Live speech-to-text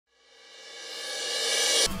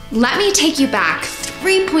Let me take you back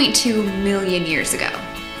 3.2 million years ago.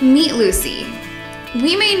 Meet Lucy.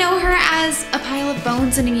 We may know her as a pile of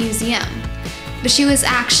bones in a museum, but she was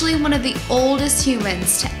actually one of the oldest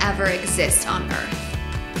humans to ever exist on Earth.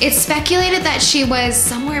 It's speculated that she was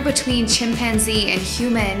somewhere between chimpanzee and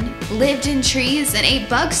human, lived in trees, and ate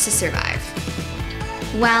bugs to survive.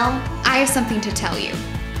 Well, I have something to tell you.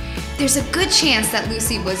 There's a good chance that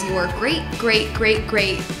Lucy was your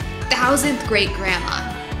great-great-great-great-thousandth great-grandma.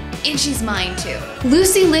 And she's mine too.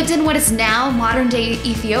 Lucy lived in what is now modern-day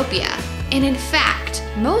Ethiopia. And in fact,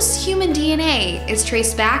 most human DNA is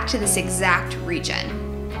traced back to this exact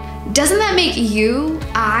region. Doesn't that make you,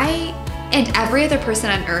 I, and every other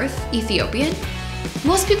person on Earth Ethiopian?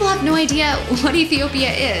 Most people have no idea what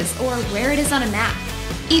Ethiopia is or where it is on a map.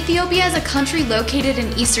 Ethiopia is a country located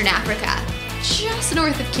in Eastern Africa, just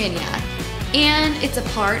north of Kenya, and it's a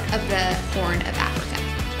part of the Horn of Africa.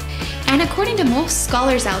 And according to most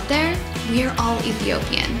scholars out there, we are all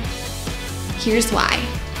Ethiopian. Here's why.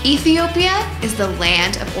 Ethiopia is the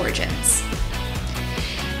land of origins.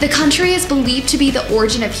 The country is believed to be the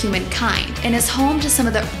origin of humankind and is home to some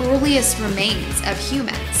of the earliest remains of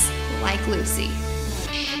humans, like Lucy.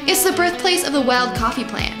 It's the birthplace of the wild coffee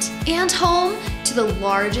plant and home to the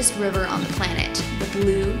largest river on the planet, the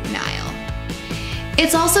Blue Nile.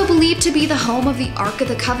 It's also believed to be the home of the Ark of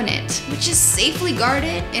the Covenant, which is safely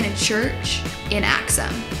guarded in a church in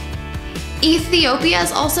Axum. Ethiopia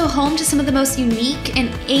is also home to some of the most unique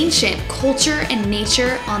and ancient culture and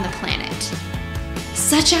nature on the planet,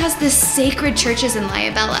 such as the sacred churches in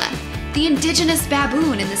Lalibela, the indigenous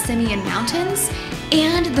baboon in the Simeon Mountains,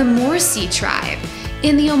 and the Morsi tribe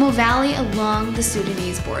in the Omo Valley along the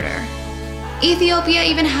Sudanese border. Ethiopia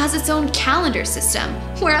even has its own calendar system.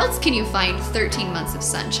 Where else can you find 13 months of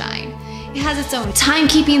sunshine? It has its own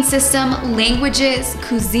timekeeping system, languages,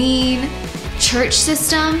 cuisine, church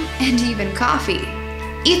system, and even coffee.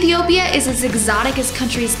 Ethiopia is as exotic as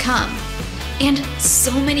countries come, and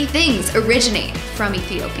so many things originate from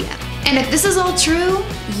Ethiopia. And if this is all true,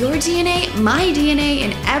 your DNA, my DNA,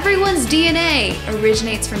 and everyone's DNA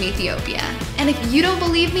originates from Ethiopia. And if you don't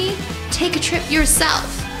believe me, take a trip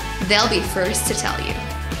yourself. They'll be first to tell you.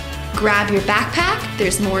 Grab your backpack,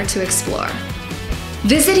 there's more to explore.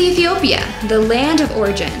 Visit Ethiopia, the land of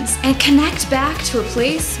origins, and connect back to a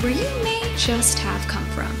place where you may just have comfort.